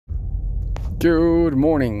Good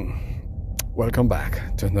morning. Welcome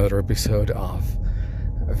back to another episode of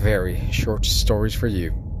Very Short Stories for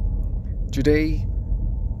You. Today,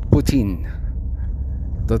 Putin,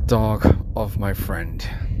 the dog of my friend.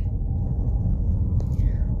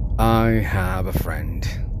 I have a friend,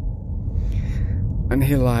 and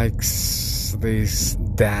he likes these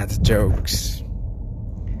dad jokes.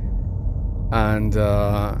 And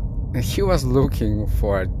he was looking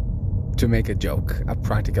to make a joke, a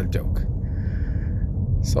practical joke.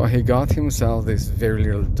 So he got himself this very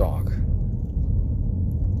little dog,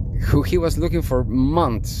 who he was looking for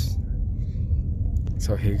months.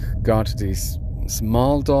 So he got this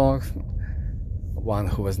small dog, one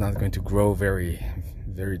who was not going to grow very,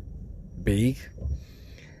 very big,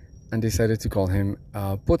 and decided to call him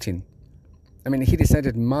Putin. I mean, he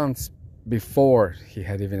decided months before he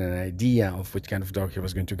had even an idea of which kind of dog he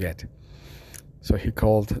was going to get. So he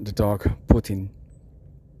called the dog Putin.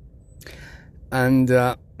 And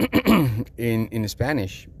in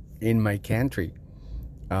Spanish, in my country,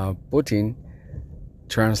 Putin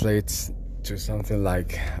translates to something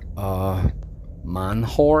like man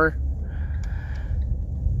whore.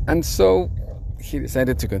 And so he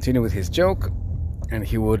decided to continue with his joke, and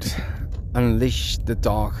he would unleash the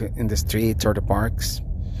dog in the streets or the parks.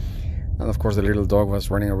 And of course the little dog was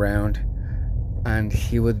running around, and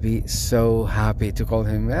he would be so happy to call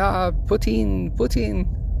him Putin, Putin.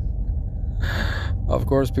 Of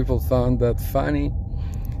course, people found that funny,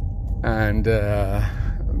 and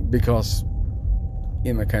because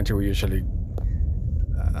in my country we usually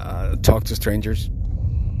talk to strangers,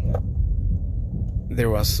 there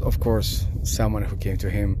was, of course, someone who came to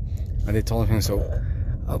him, and they told him, "So,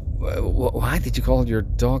 why did you call your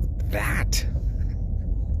dog that?"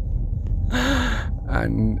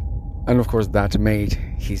 and of course, that made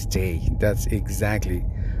his day. That's exactly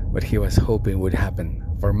what he was hoping would happen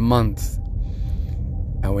for months.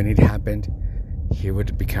 And when it happened, he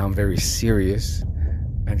would become very serious,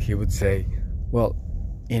 and he would say, "Well,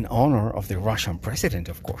 in honor of the Russian president,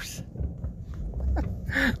 of course."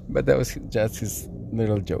 But that was just his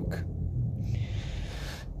little joke.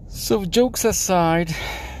 So, jokes aside,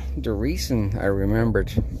 the reason I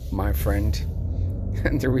remembered my friend,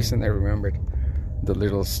 and the reason I remembered the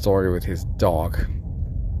little story with his dog,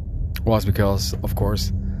 was because, of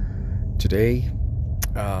course, today,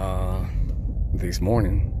 this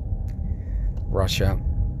morning, Russia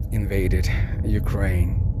invaded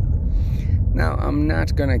Ukraine. Now, I'm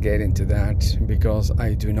not gonna get into that because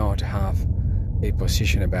I do not have a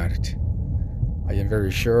position about it. I am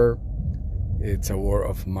very sure it's a war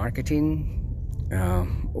of marketing.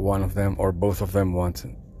 One of them or both of them want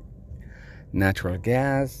natural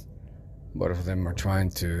gas. Both of them are trying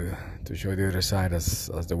to show the other side as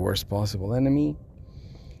the worst possible enemy.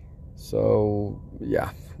 So,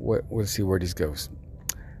 yeah, we'll see where this goes.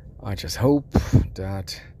 I just hope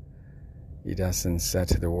that it doesn't set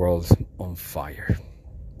the world on fire.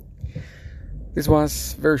 This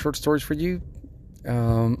was Very Short Stories for You.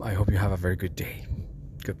 I hope you have a very good day.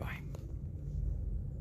 Goodbye.